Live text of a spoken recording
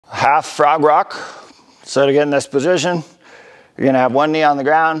half frog rock. So to get in this position, you're gonna have one knee on the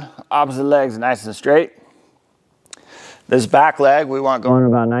ground, opposite legs nice and straight. This back leg we want going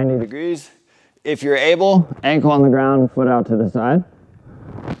about 90 degrees. If you're able, ankle on the ground, foot out to the side.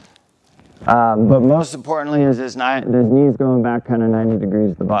 But most importantly is this knees going back kind of 90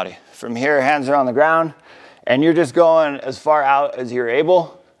 degrees of the body. From here, hands are on the ground, and you're just going as far out as you're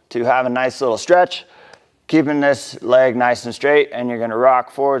able to have a nice little stretch, keeping this leg nice and straight, and you're gonna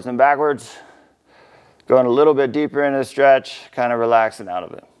rock forwards and backwards, going a little bit deeper into the stretch, kind of relaxing out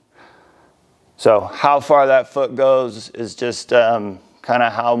of it. So how far that foot goes is just kind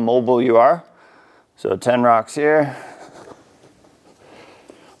of how mobile you are. So 10 rocks here.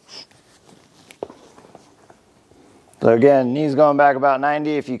 So again, knees going back about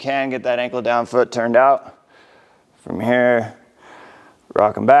 90. If you can, get that ankle down, foot turned out. From here,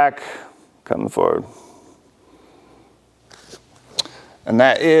 rocking back, coming forward. And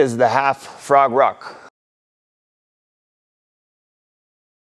that is the half frog rock.